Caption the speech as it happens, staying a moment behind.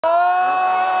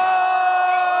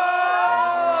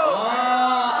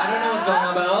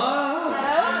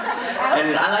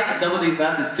double these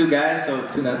nuts. It's 2 guys, so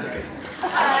 2 nuts are good. I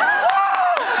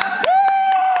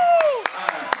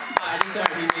just heard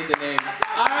he made the name.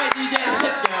 Alright, DJ,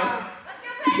 let's go.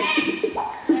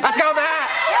 Let's go, Matt!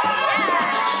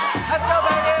 Let's go,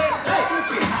 baby!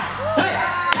 Hey!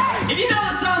 If you know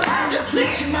the song, just sing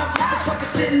it. My motherfucker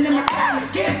sitting in my car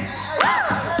again.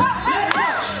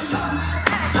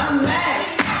 I'm mad,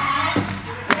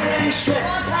 but I ain't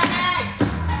stressed.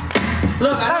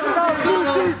 Look, I don't know.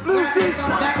 Blue team!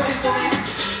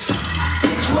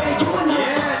 Which way you wanna?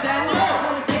 Yeah, Daniel. I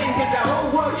wanna get the whole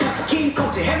world talking King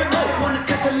Coulter. Everybody wanna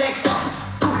cut the legs off.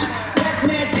 Coulter, that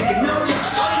man taking no less.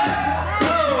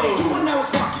 Which way you wanna was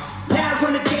walking? Now I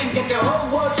run again, get the whole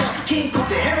world talking King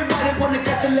Coulter. Everybody wanna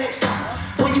cut the legs off.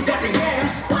 When you got the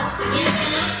yams.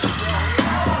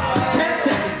 10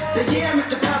 seconds. The yam is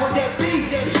the power that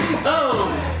beat. Oh,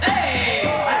 hey!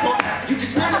 I told you. You can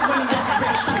smell it when you walk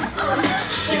down the street.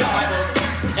 You got my vote.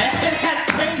 And that's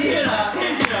thank you.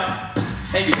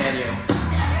 Thank you, Daniel.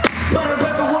 But a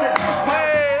rebel would have done.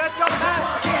 Hey, let's go, Matt!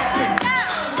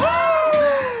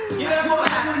 You know what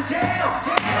I wouldn't tell.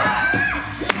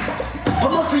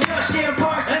 Most of y'all share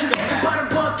bars. But a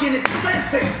buck in it.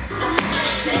 Listen.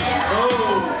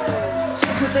 Oh.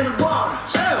 Something's in the water.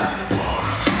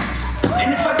 And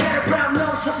if I got a brown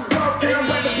nose for some gold, then I'd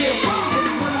rather be a bum than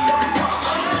a motherfucking bum.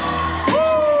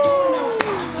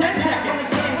 10 seconds.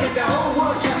 Get the whole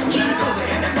world talking King Coulter.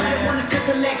 Everybody wanna cut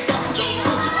the legs off.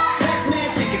 That man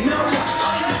taking no less.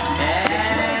 And that's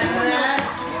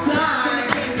time.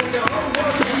 Get the whole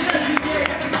world talking King Coulter.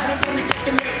 Everybody wanna cut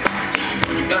the legs off.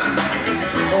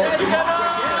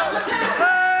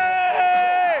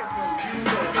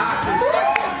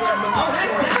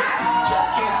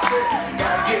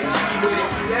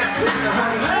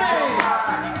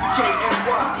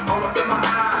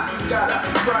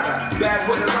 Bag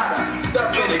with a lot of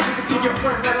stuff in it. Give it to your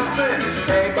friend, that's a spin.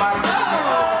 Everybody know.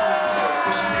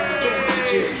 Push your hands against the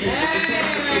jig. Keep it just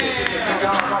hands against it. It's a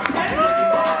cigar, my time.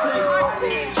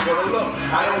 For the look,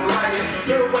 I don't like it.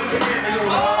 Little way to hand me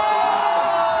on.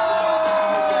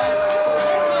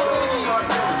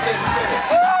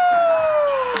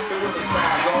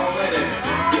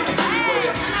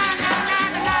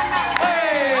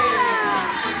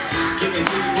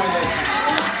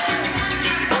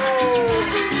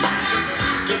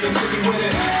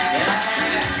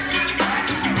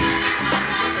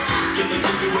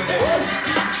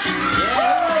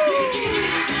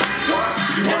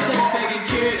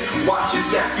 Watch your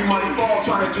step, you might fall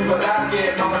trying to do what I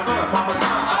did. Mama's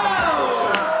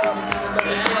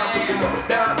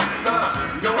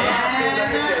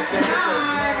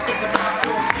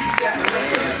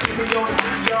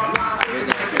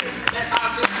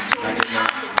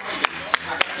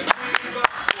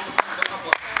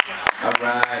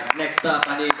Alright, next up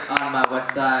I need on my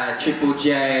west side, Triple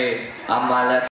J on my left